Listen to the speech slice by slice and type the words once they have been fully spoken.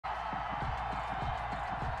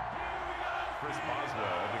Chris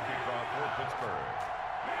Boswell to kick off for Pittsburgh.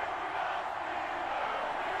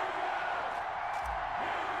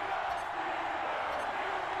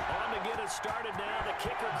 On to get us started now, the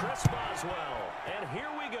kicker, Chris Boswell. And here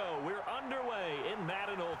we go. We're underway in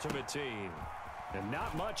Madden Ultimate Team. And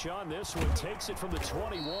not much on this one. Takes it from the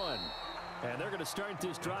 21. And they're going to start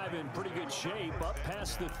this drive in pretty good shape up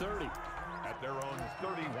past the 30. At their own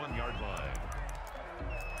 31-yard line.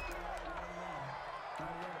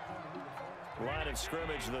 Line of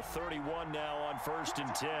scrimmage, the 31 now on 1st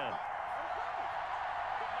and 10.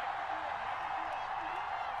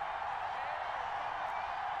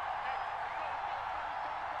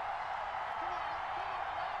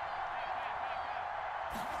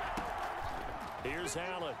 Here's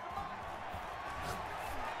Allen.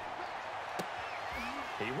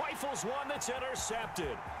 He rifles one that's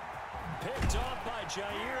intercepted. Picked off by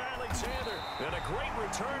Jair Alexander. And a great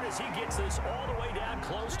return as he gets this all the way down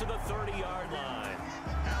close to the 30-yard line.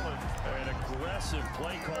 Allen, an aggressive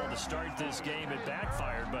play call to start this game. It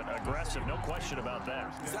backfired, but aggressive, no question about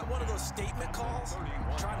that. Is that one of those statement calls?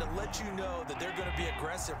 Trying to let you know that they're going to be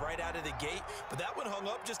aggressive right out of the gate. But that one hung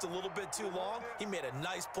up just a little bit too long. He made a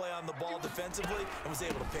nice play on the ball defensively and was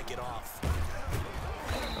able to pick it off.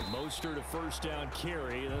 Mostert a first down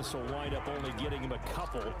carry. This will wind up only getting him a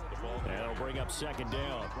couple. And it'll bring up 2nd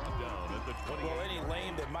down. Well, any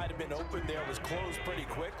lane that might have been open there was closed pretty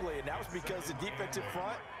quickly, and that was because the defensive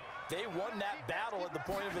front, they won that battle at the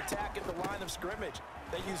point of attack at the line of scrimmage.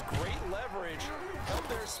 They used great leverage, held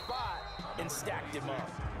their spot, and stacked him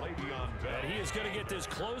up. And he is going to get this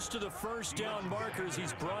close to the first down markers.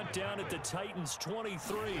 He's brought down at the Titans'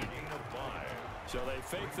 23. So they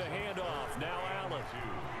fake the handoff. Now Allen.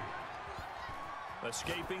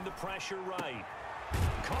 Escaping the pressure right.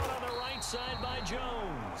 Caught on the right side by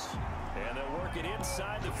Jones. And they'll work it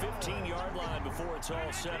inside the 15-yard line before it's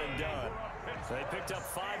all said and done. They picked up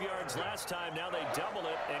 5 yards last time. Now they double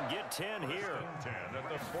it and get 10 here. 10 at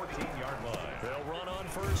the 14-yard line. They'll run on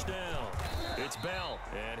first down. It's Bell,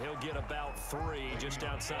 and he'll get about 3 just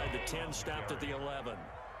outside the 10, stopped at the 11.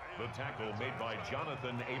 The tackle made by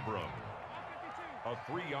Jonathan Abram. A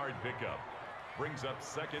 3-yard pickup brings up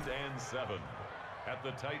 2nd and 7 at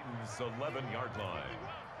the Titans' 11-yard line.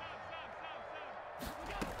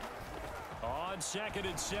 On 2nd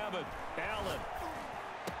and 7, Allen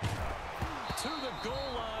to the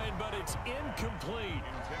goal line, but it's incomplete.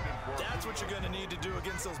 That's what you're going to need to do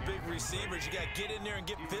against those big receivers. You got to get in there and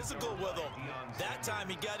get physical with them. That time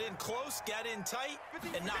he got in close, got in tight,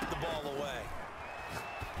 and knocked the ball away.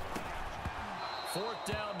 4th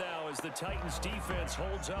down now as the Titans defense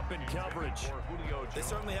holds up in coverage. They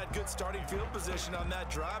certainly had good starting field position on that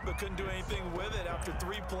drive, but couldn't do anything with it after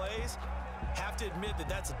 3 plays. Have to admit that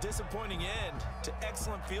that's a disappointing end to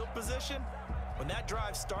excellent field position. When that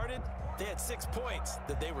drive started, they had 6 points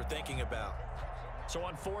that they were thinking about. So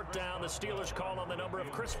on 4th down, the Steelers call on the number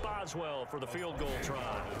of Chris Boswell for the field goal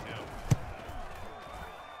try.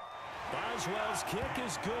 Boswell's kick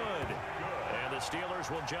is good. And the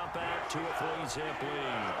Steelers will jump out to a 3-zip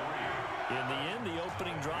lead. In the end, the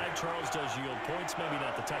opening drive, Charles, does yield points. Maybe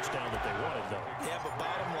not the touchdown that they wanted, though. Yeah, but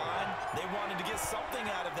bottom line, they wanted to get something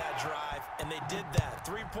out of that drive, and they did that.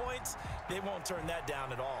 3 points, they won't turn that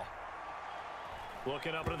down at all.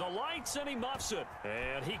 Looking up into the lights, and he muffs it.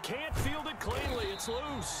 And he can't field it cleanly. It's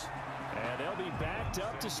loose. And they'll be backed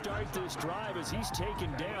up to start this drive as he's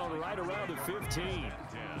taken down right around the 15.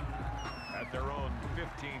 At their own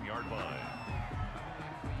 15-yard line.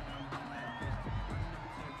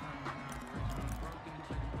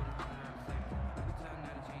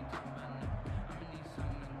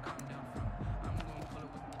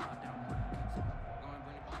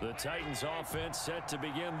 The Titans offense set to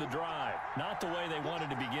begin the drive. Not the way they wanted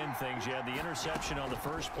to begin things. You had the interception on the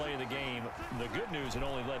first play of the game. The good news, it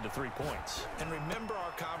only led to 3 points. And remember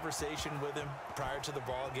our conversation with him prior to the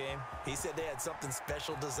ball game? He said they had something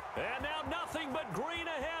special designed. And now nothing but green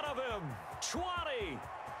ahead of him. 20,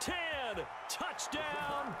 10,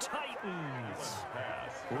 touchdown Titans.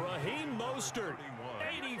 Raheem Mostert,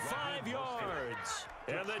 85 yards.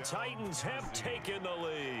 And the Titans have taken the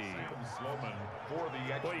lead.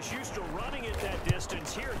 Well, he's used to running it that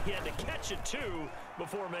distance. Here he had to catch it, too,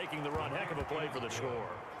 before making the run. Heck of a play for the score.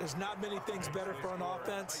 There's not many things better for an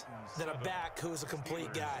offense than a back who's a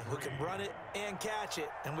complete guy, who can run it and catch it.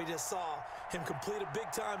 And we just saw him complete a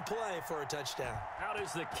big-time play for a touchdown. Out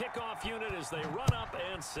is the kickoff unit as they run up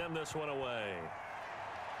and send this one away.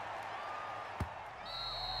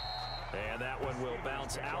 And that one will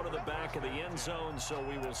bounce out of the back of the end zone, so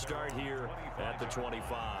we will start here at the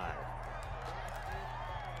 25.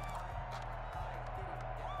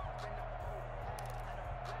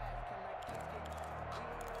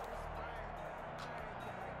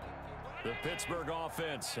 The Pittsburgh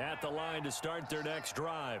offense at the line to start their next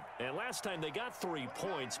drive. And last time they got 3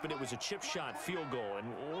 points, but it was a chip shot field goal.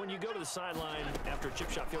 And when you go to the sideline after a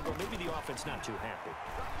chip shot field goal, maybe the offense not too happy.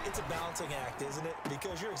 It's a balancing act, isn't it?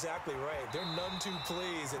 Because you're exactly right. They're none too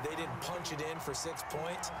pleased that they didn't punch it in for 6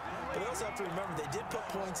 points. But they also have to remember they did put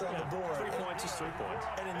points on the board. 3 points is 3 points.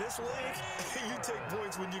 And in this league, you take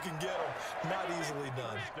points when you can get them. Not easily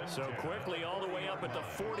done. So quickly all the way up at the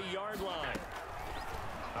 40-yard line.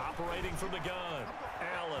 Operating from the gun,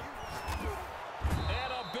 Allen.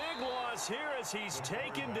 And a big loss here as he's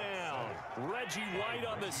taken down. Reggie White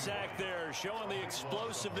on the sack there, showing the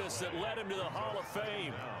explosiveness that led him to the Hall of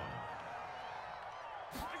Fame.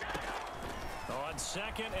 On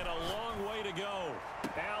second and a long way to go.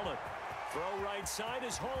 Allen, throw right side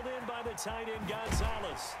is hauled in by the tight end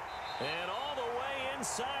Gonzalez. And all the way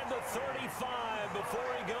inside the 35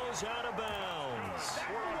 before he goes out of bounds.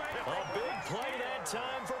 A big play that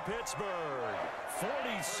time for Pittsburgh.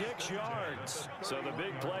 46 yards. So the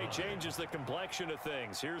big play changes the complexion of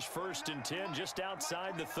things. Here's 1st and 10 just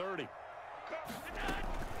outside the 30.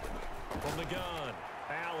 From the gun,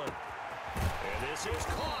 Allen. And this is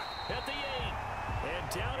caught at the 8. And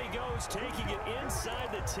down he goes, taking it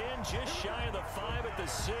inside the 10, just shy of the 5 at the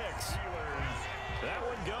 6. That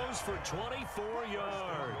one goes for 24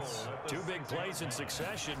 yards. 2 big plays in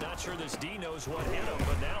succession. Not sure this D knows what hit him,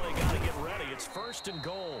 but now they got to get ready. It's 1st and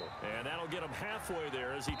goal. And that'll get him halfway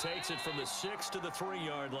there as he takes it from the 6 to the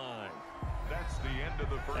 3-yard line. That's the end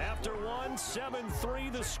of the first. After one,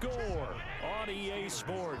 7-3 the score on EA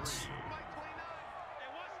Sports.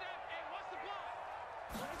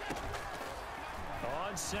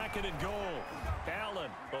 On 2nd and goal,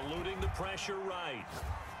 Allen eluding the pressure right.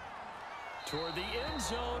 Toward the end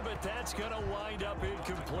zone, but that's going to wind up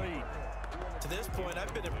incomplete. To this point,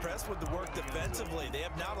 I've been impressed with the work defensively. They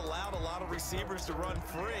have not allowed a lot of receivers to run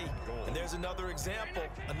free. And there's another example,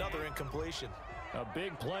 another incompletion. A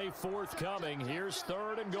big play forthcoming. Here's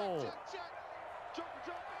 3rd and goal.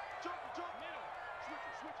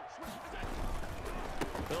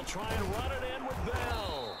 They'll try and run it in with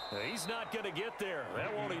Bell. He's not going to get there.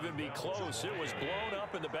 That won't even be close. It was blown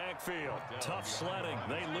up in the backfield. Tough sledding.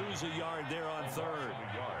 They lose a yard there on 3rd.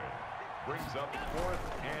 Brings up 4th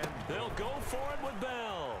and they'll go for it with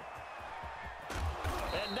Bell.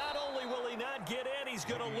 And not only will he not get in, he's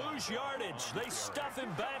going to lose yardage. They stuff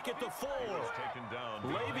him back at the 4.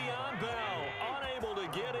 Le'Veon Bell unable to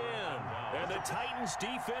get in. And the Titans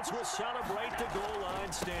defense will celebrate the goal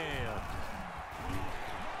line stand.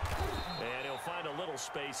 And he'll find a little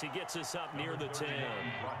space. He gets us up near the 10.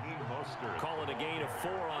 Call it a gain of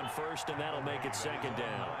 4 on 1st, and that'll make it 2nd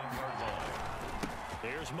down.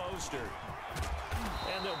 Here's Mostert.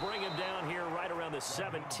 And they'll bring him down here right around the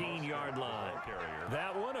 17-yard line.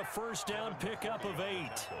 That one, a 1st down pickup of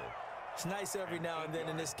 8. It's nice every now and then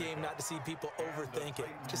in this game not to see people overthink it.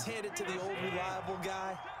 Just hand it to the old reliable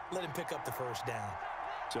guy. Let him pick up the 1st down.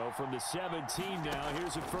 So from the 17 now,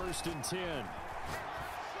 here's a 1st and 10.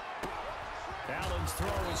 Allen's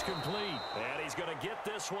throw is complete, and he's going to get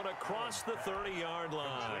this one across the 30-yard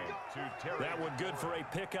line. That one good for a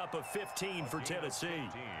pickup of 15 for Tennessee.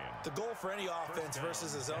 The goal for any offense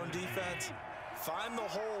versus his own defense, find the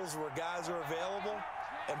holes where guys are available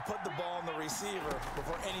and put the ball on the receiver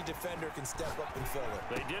before any defender can step up and fill it.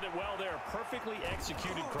 They did it well there. Perfectly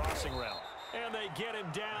executed crossing route. And they get him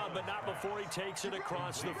down, but not before he takes it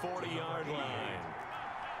across the 40-yard line.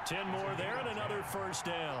 10 more there and another 1st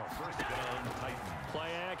down. 1st down, Titans. Play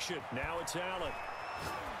action. Now it's Allen.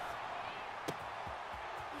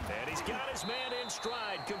 And he's got his man in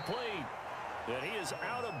stride, complete. And he is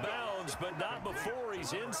out of bounds, but not before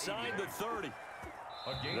he's inside the 30.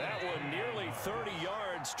 That one nearly 30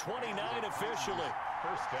 yards, 29 officially.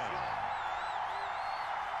 1st down.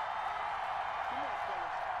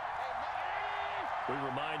 We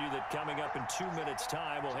remind you that coming up in 2 minutes'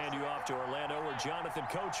 time, we'll hand you off to Orlando, where Jonathan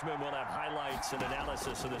Coachman will have highlights and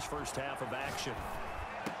analysis of this 1st half of action.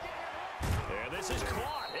 And this is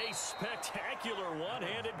caught. A spectacular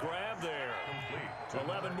one-handed grab there.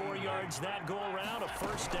 11 more yards that go around, a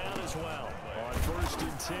 1st down as well. On 1st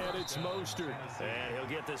and 10, it's Mostert. And he'll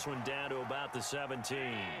get this one down to about the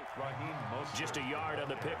 17. Just a yard on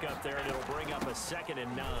the pickup there, and it'll bring up a 2nd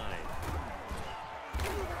and 9.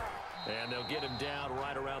 And they'll get him down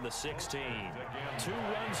right around the 16. 2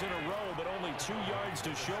 runs in a row, but only 2 yards to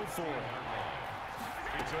show for it.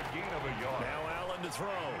 It's a gain of a yard. Now Allen to throw.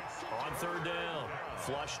 On 3rd down.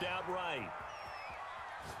 Flushed out right.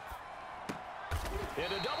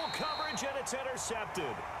 Into double coverage, and it's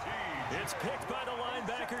intercepted. It's picked by the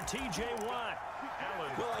linebacker, T.J. Watt.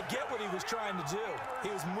 Well, I get what he was trying to do. He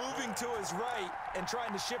was moving to his right and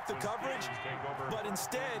trying to shift the coverage, but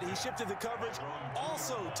instead he shifted the coverage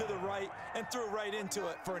also to the right and threw right into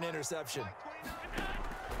it for an interception.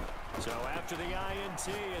 So after the INT,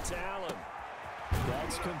 it's Allen.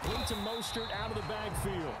 That's complete to Mostert out of the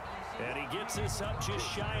backfield. And he gets this up just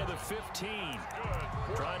shy of the 15.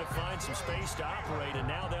 Trying to find some space to operate, and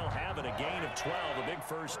now they'll have it. A gain of 12, a big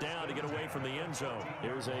first down to get away from the end zone.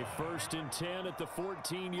 Here's a 1st and 10 at the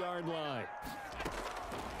 14-yard line.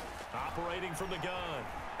 Operating from the gun,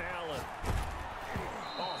 Allen.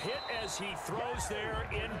 Oh, hit as he throws there,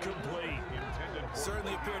 incomplete.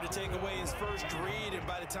 Certainly appeared to take away his first read, and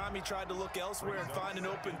by the time he tried to look elsewhere and find an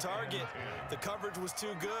open target, the coverage was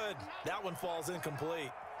too good. That one falls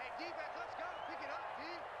incomplete.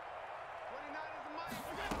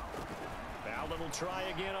 Allen will try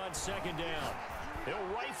again on 2nd down.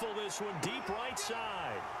 He'll rifle this one deep right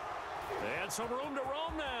side. And some room to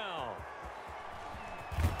roam now.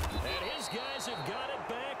 And his guys have got it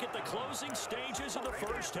back at the closing stages of the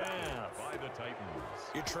first half. By the Titans.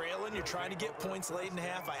 You're trailing, you're trying to get points late in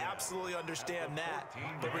half. I absolutely understand that.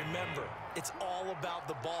 But remember, it's all about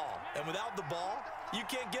the ball. And without the ball, you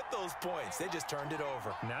can't get those points. They just turned it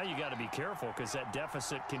over. Now you got to be careful because that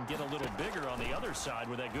deficit can get a little bigger on the other side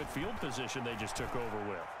with that good field position they just took over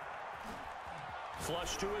with.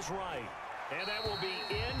 Flush to his right. And that will be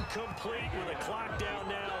incomplete with a clock down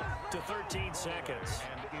now to 13 seconds.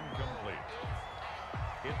 And incomplete.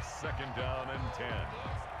 It's 2nd down and 10.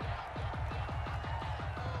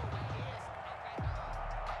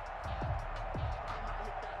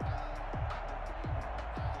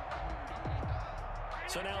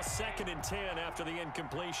 So now 2nd and 10 after the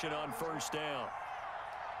incompletion on 1st down.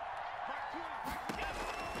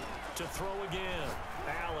 To throw again,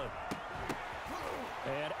 Allen.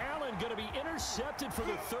 And Allen going to be intercepted for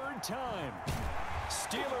the 3rd time.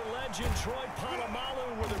 Steeler legend Troy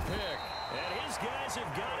Polamalu with a pick. And his guys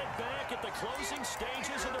have got it back at the closing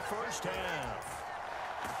stages of the first half.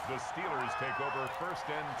 The Steelers take over 1st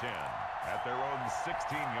and 10 at their own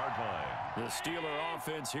 16-yard line. The Steeler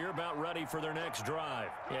offense here about ready for their next drive.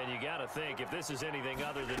 And you got to think, if this is anything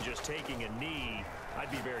other than just taking a knee,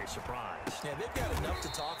 I'd be very surprised. Yeah, they've got enough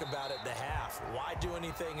to talk about at the half. Why do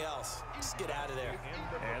anything else? Just get out of there.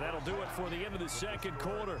 And that'll do it for the end of the 2nd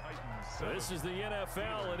quarter. This is the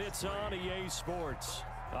NFL, and it's on EA Sports.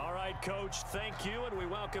 All right, Coach, thank you, and we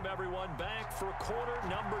welcome everyone back for quarter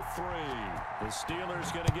number 3. The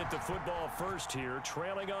Steelers going to get the football first here,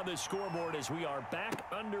 trailing on the scoreboard as we are back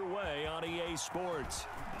underway on EA Sports.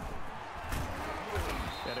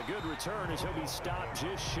 And a good return as he'll be stopped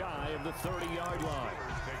just shy of the 30-yard line.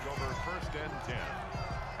 Steelers take over 1st and 10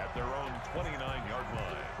 at their own 29-yard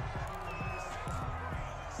line.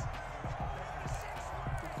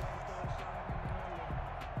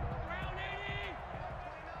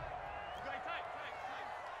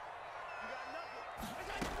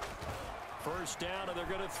 First down, and they're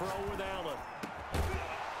going to throw with Allen.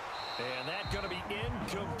 And that's going to be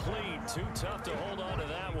incomplete. Too tough to hold on to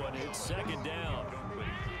that one. It's 2nd down.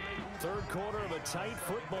 3rd quarter of a tight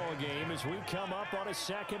football game as we come up on a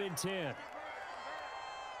 2nd and 10.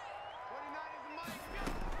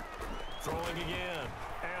 Throwing again,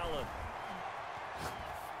 Allen.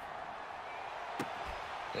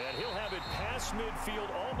 And he'll have it past midfield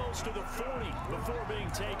almost to the 40 before being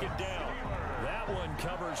taken down. That one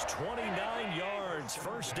covers 29 yards,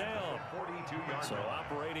 1st down. So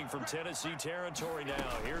operating from Tennessee territory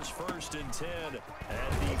now. Here's 1st and 10 at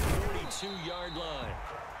the 42-yard line.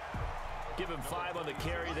 Give him 5 on the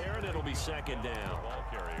carry there, and it'll be 2nd down.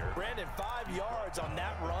 Brandon, 5 yards on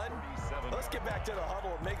that run. Let's get back to the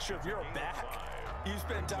huddle and make sure if you're a back, you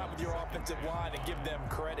spend time with your offensive line and give them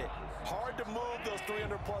credit. Hard to move those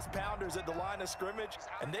 300-plus pounders at the line of scrimmage,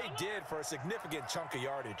 and they did for a significant chunk of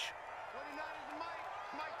yardage.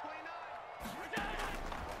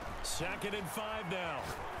 2nd and 5 now.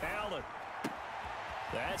 Allen.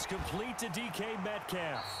 That's complete to DK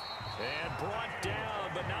Metcalf. And brought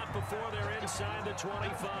down, but not before they're inside the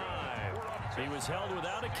 25. He was held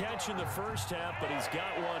without a catch in the first half, but he's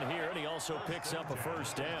got one here, and he also picks up a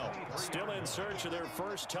 1st down. Still in search of their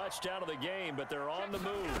first touchdown of the game, but they're on the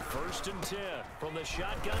move. 1st and 10. From the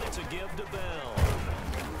shotgun, it's a give to Bell.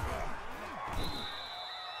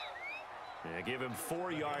 Yeah, give him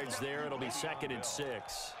 4 yards there. It'll be 2nd and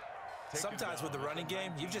 6. Sometimes with the running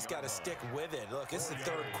game, you've just got to stick with it. Look, it's the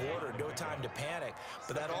 3rd quarter, no time to panic.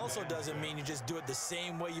 But that also doesn't mean you just do it the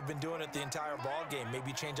same way you've been doing it the entire ball game.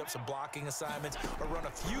 Maybe change up some blocking assignments or run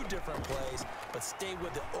a few different plays, but stay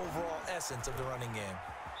with the overall essence of the running game.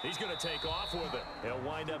 He's going to take off with it. He'll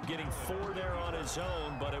wind up getting 4 there on his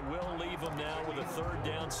own, but it will leave him now with a 3rd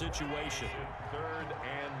down situation. 3rd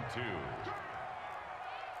and 2.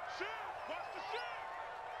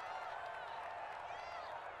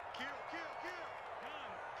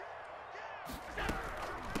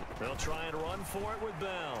 They'll try and run for it with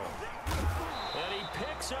Bell. And he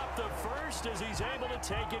picks up the first as he's able to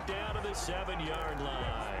take it down to the 7-yard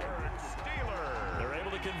line. They're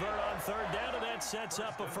able to convert on 3rd down, and that sets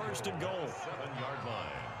up a 1st and goal. 7-yard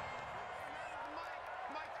line.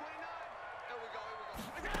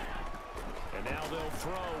 And now they'll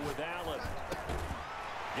throw with Allen.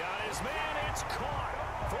 Got his man, it's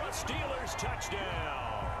caught for a Steelers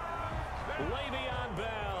touchdown. Le'Veon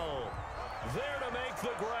Bell there to make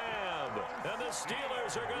the grab. And the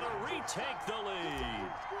Steelers are going to retake the lead.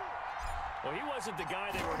 Well, he wasn't the guy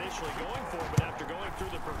they were initially going for, but after going through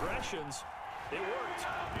the progressions, it worked.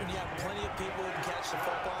 When you have plenty of people who can catch the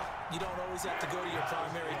football, you don't always have to go to your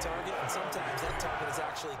primary target, and sometimes that target is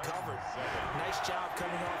actually covered. Nice job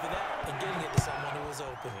coming off of that and getting it to someone who was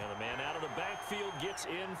open. And the man out of the backfield gets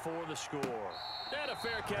in for the score. And a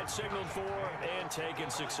fair catch signaled for and taken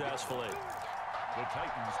successfully. The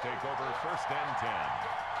Titans take over 1st and 10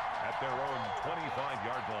 at their own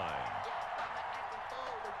 25-yard line.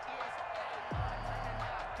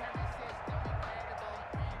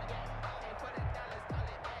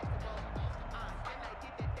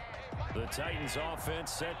 The Titans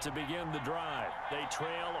offense set to begin the drive. They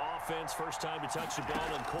trail offense, first time to touch the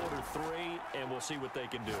ball in quarter 3, and we'll see what they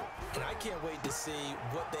can do. And I can't wait to see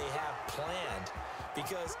what they have planned,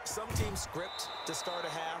 because some teams script to start a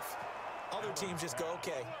half. Other teams just go,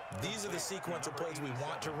 okay, these are the sequence of plays we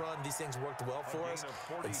want to run. These things worked well for us.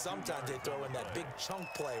 And sometimes they throw in that big chunk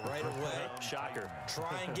play right away. Shocker.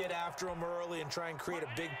 Try and get after them early and try and create a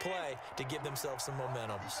big play to give themselves some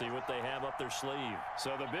momentum. See what they have up their sleeve.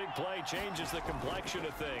 So the big play changes the complexion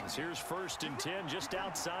of things. Here's 1st and 10 just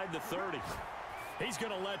outside the 30. He's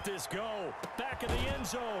going to let this go. Back in the end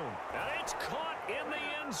zone. And it's caught in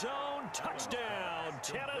the end zone. Touchdown,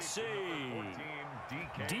 Tennessee.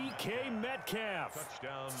 DK Metcalf,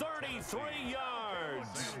 33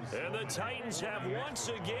 yards. And the Titans have once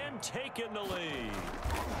again taken the lead.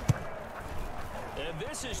 And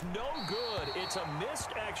this is no good. It's a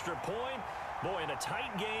missed extra point. Boy, in a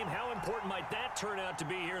tight game, how important might that turn out to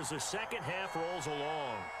be here as the second half rolls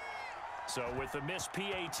along? So with the missed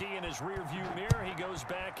PAT in his rearview mirror, he goes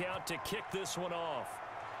back out to kick this one off.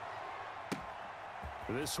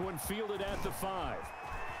 This one fielded at the 5.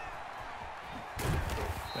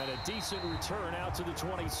 And a decent return out to the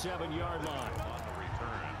 27-yard line. On the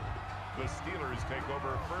return, the Steelers take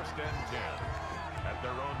over 1st and 10 at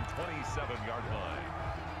their own 27-yard line.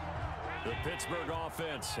 The Pittsburgh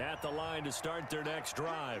offense at the line to start their next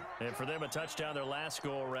drive. And for them, a touchdown their last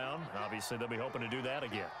go-around. Obviously, they'll be hoping to do that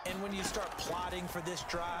again. And when you start plotting for this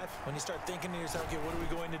drive, when you start thinking to yourself, okay, what are we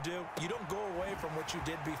going to do? You don't go away from what you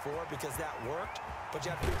did before because that worked, but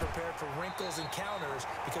you have to be prepared for wrinkles and counters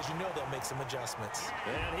because you know they'll make some adjustments.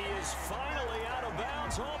 And he is finally out of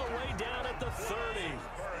bounds all the way down at the 30.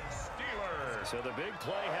 So the big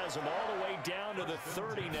play has him all the way down to the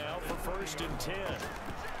 30 now for 1st and 10.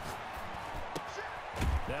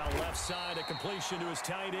 Now left side, a completion to his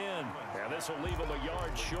tight end. Now this will leave him a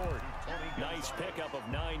yard short. Nice pickup of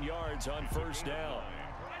 9 yards on 1st down.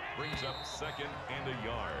 Brings up 2nd and a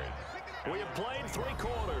yard. We have played 3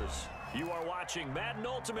 quarters. You are watching Madden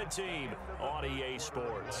Ultimate Team on EA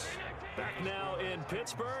Sports. Back now in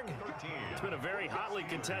Pittsburgh. It's been a very hotly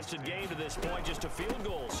contested game to this point. Just a field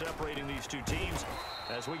goal separating these two teams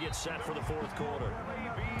as we get set for the 4th quarter.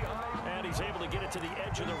 And he's able to get it to the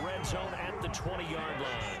edge of the red zone at the 20-yard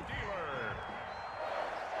line.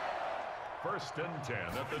 1st and 10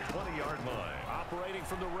 at the 20-yard line. Operating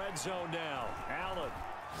from the red zone now. Allen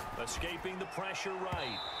escaping the pressure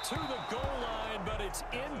right to the goal line, but it's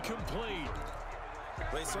incomplete.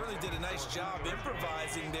 They certainly did a nice job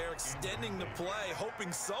improvising there, extending the play,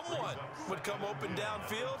 hoping someone would come open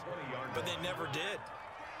downfield, but they never did.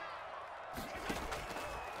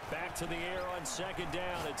 Back to the air on 2nd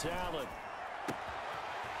down. It's Allen.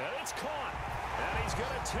 And it's caught. And he's going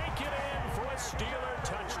to take it in for a Steeler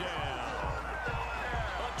touchdown.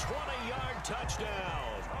 A 20-yard touchdown.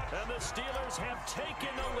 And the Steelers have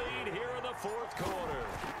taken the lead here in the 4th quarter.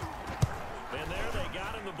 And there they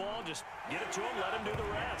got him the ball. Just get it to him, let him do the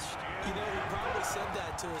rest. You know, he probably said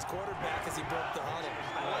that to his quarterback as he broke the huddle.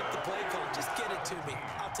 I like the play call. Just get it to me.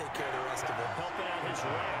 I'll take care of the rest of it. Helping out his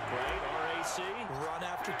rack, right? RAC. Run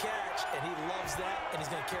after catch, and he loves that, and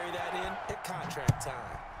he's going to carry that in at contract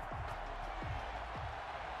time.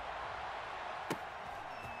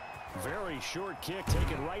 Very short kick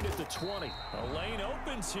taken right at the 20. A lane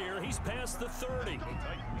opens here. He's past the 30. The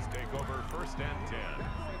Titans take over 1st and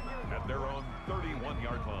 10 at their own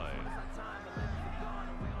 31-yard line.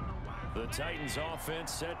 The Titans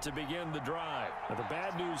offense set to begin the drive. Now, the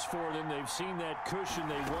bad news for them, they've seen that cushion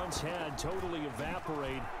they once had totally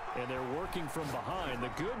evaporate, and they're working from behind.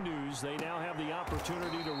 The good news, they now have the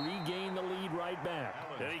opportunity to regain the lead right back.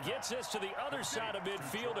 And he gets this to the other side of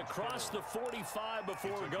midfield across the 45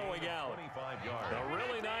 before going out. A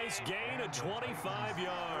really nice gain of 25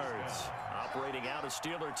 yards. Operating out of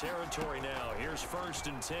Steeler territory now. Here's 1st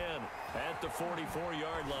and 10 at the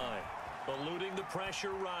 44-yard line. Eluding the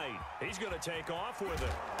pressure right. He's going to take off with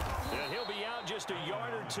it. And he'll be out just a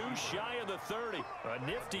yard or two shy of the 30. A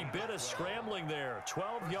nifty bit of scrambling there.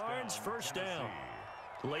 12 yards, 1st down.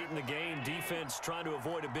 Late in the game, defense trying to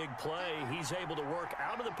avoid a big play. He's able to work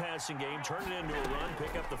out of the passing game, turn it into a run,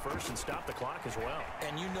 pick up the 1st, and stop the clock as well.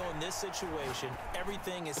 And you know in this situation,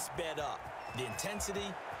 everything is sped up. The intensity,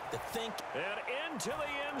 the think. And into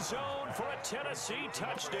the end zone for a Tennessee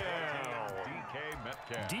touchdown.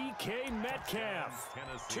 DK Metcalf.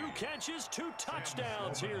 2 catches, 2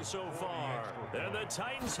 touchdowns here so far. And the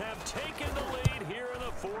Titans have taken the lead here in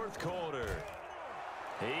the 4th quarter.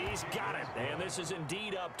 He's got it, and this is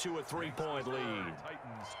indeed up to a 3-point lead.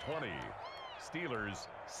 Titans 20, Steelers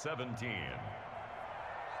 17.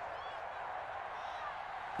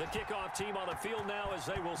 The kickoff team on the field now as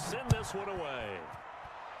they will send this one away.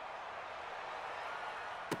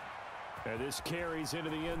 And this carries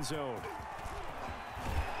into the end zone.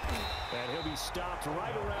 And he'll be stopped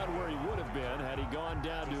right around where he would have been had he gone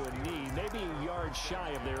down to a knee, maybe a yard shy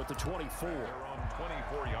of there at the 24. They're on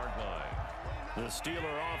 24-yard line. The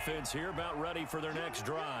Steeler offense here about ready for their next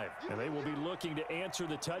drive. And they will be looking to answer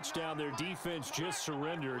the touchdown their defense just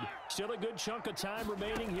surrendered. Still a good chunk of time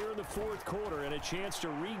remaining here in the 4th quarter and a chance to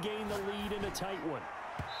regain the lead in a tight one.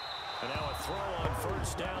 And now a throw on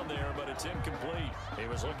 1st down there, but it's incomplete. He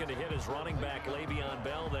was looking to hit his running back, Le'Veon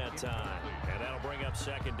Bell, that time. And that'll bring up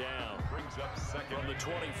 2nd down. Brings up 2nd. From the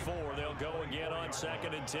 24, they'll go again on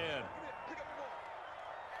 2nd and 10.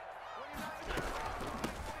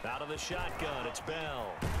 Out of the shotgun, it's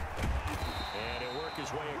Bell. And he'll work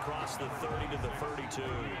his way across the 30 to the 32.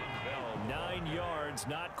 9 yards,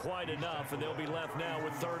 not quite enough, and they'll be left now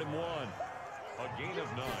with 3rd and 1. A gain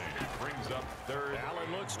of 9 brings up 3rd.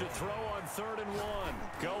 Allen looks to throw on 3rd and 1.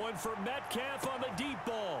 Going for Metcalf on the deep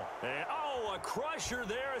ball. And, a crusher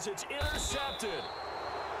there as it's intercepted.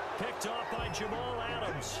 Picked off by Jamal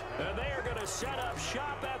Adams. And they are going to set up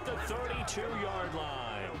shop at the 32-yard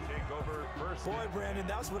line. Take over 1st. Boy, Brandon,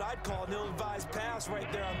 that's what I'd call an ill-advised pass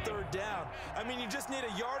right there on 3rd down. I mean, you just need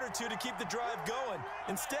a yard or two to keep the drive going.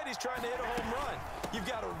 Instead, he's trying to hit a home run. You've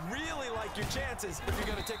got to really like your chances if you're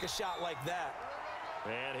going to take a shot like that.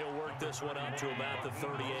 And he'll work this one up to about the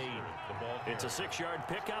 38. It's a 6-yard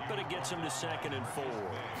pickup, and it gets him to 2nd and 4.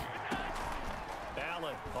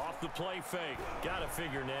 Allen off the play fake. Got to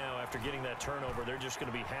figure now, after getting that turnover, they're just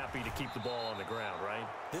going to be happy to keep the ball on the ground, right?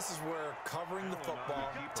 This is where covering the football,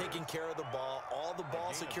 taking care of the ball, all the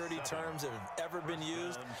ball security terms that have ever been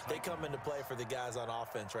used, they come into play for the guys on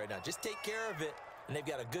offense right now. Just take care of it, and they've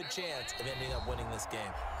got a good chance of ending up winning this game.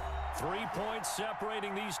 3 points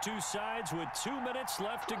separating these two sides with 2 minutes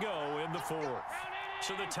left to go in the 4th.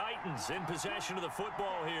 So the Titans in possession of the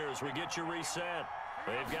football here as we get you reset.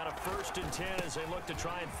 They've got a 1st and 10 as they look to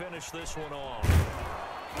try and finish this one off.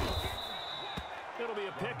 It'll be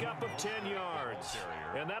a pickup of 10 yards.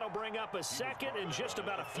 And that'll bring up a 2nd and just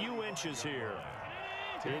about a few inches here.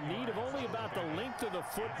 In need of only about the length of the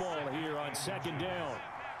football here on 2nd down.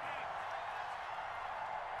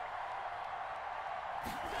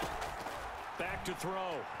 Back to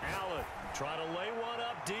throw. Allen trying to lay one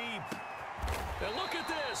up deep. And look at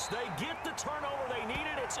this. They get the turnover they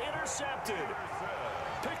needed. It's intercepted.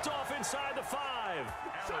 Picked off inside the 5.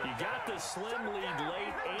 You got the slim lead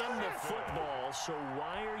late and the football, so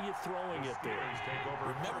why are you throwing it there?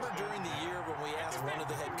 Remember during the year when we asked one of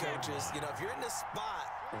the head coaches, if you're in this spot,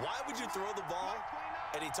 why would you throw the ball?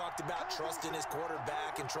 And he talked about trust in his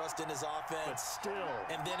quarterback and trust in his offense. But still.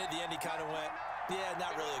 And then at the end he kind of went, yeah,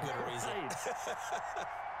 not really a good reason. Right.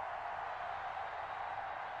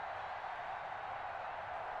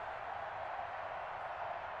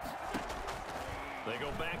 They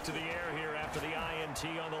go back to the air here after the INT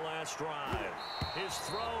on the last drive. His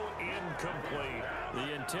throw incomplete.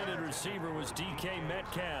 The intended receiver was DK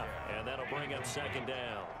Metcalf, and that'll bring up 2nd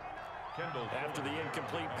down. After the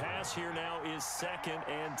incomplete pass, here now is 2nd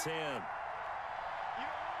and 10.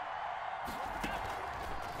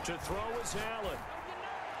 To throw is Allen.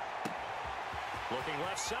 Looking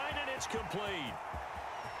left side, and it's complete.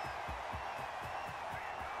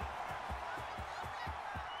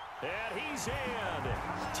 And he's in.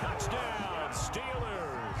 Touchdown,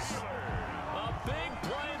 Steelers. A big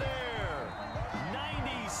play there.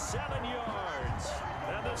 97 yards.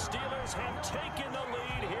 And the Steelers have taken the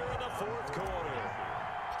lead here in the fourth quarter.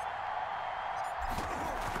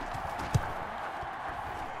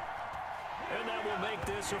 And that will make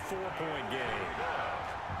this a 4-point game.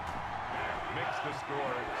 Makes the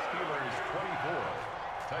score Steelers 24,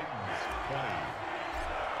 Titans 20.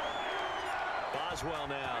 Boswell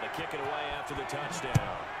now to kick it away after the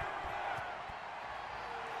touchdown.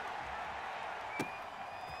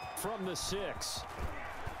 From the 6.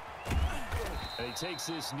 And he takes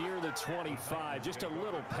this near the 25. Just a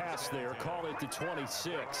little pass there. Call it the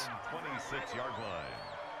 26. 26-yard line.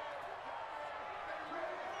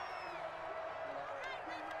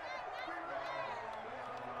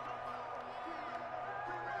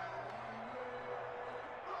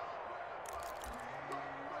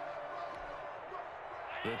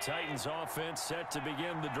 The Titans offense set to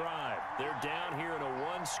begin the drive. They're down here in a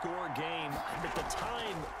one-score game. At the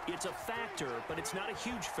time, it's a factor, but it's not a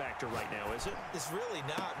huge factor right now, is it? It's really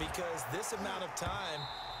not, because this amount of time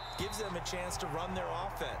gives them a chance to run their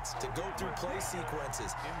offense, to go through play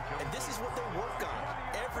sequences. And this is what they work on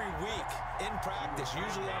every week in practice,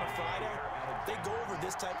 usually on a Friday. They go over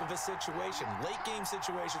this type of a situation, late-game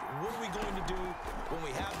situation. What are we going to do when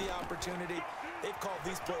we have the opportunity? They've called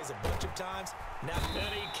these plays a bunch of times. Now,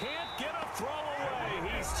 and he can't get a throw away.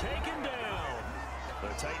 He's taken down. The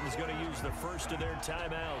Titans going to use the first of their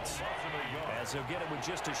timeouts, as they'll get it with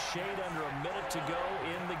just a shade under a minute to go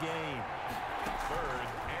in the game. Third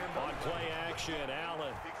and on play action,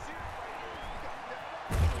 Allen.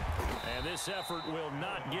 And this effort will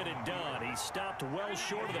not get it done. He stopped well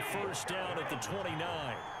short of the first down at the 29.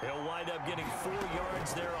 He'll wind up getting 4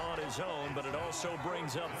 yards there on his own, but it also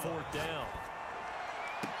brings up fourth down.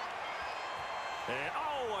 And,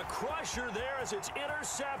 oh, a crusher there as it's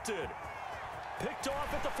intercepted. Picked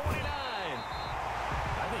off at the 49.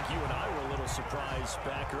 I think you and I were a little surprised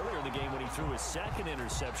back earlier in the game when he threw his second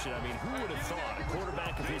interception. I mean, who would have thought a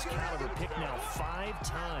quarterback of his caliber picked now 5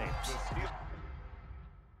 times?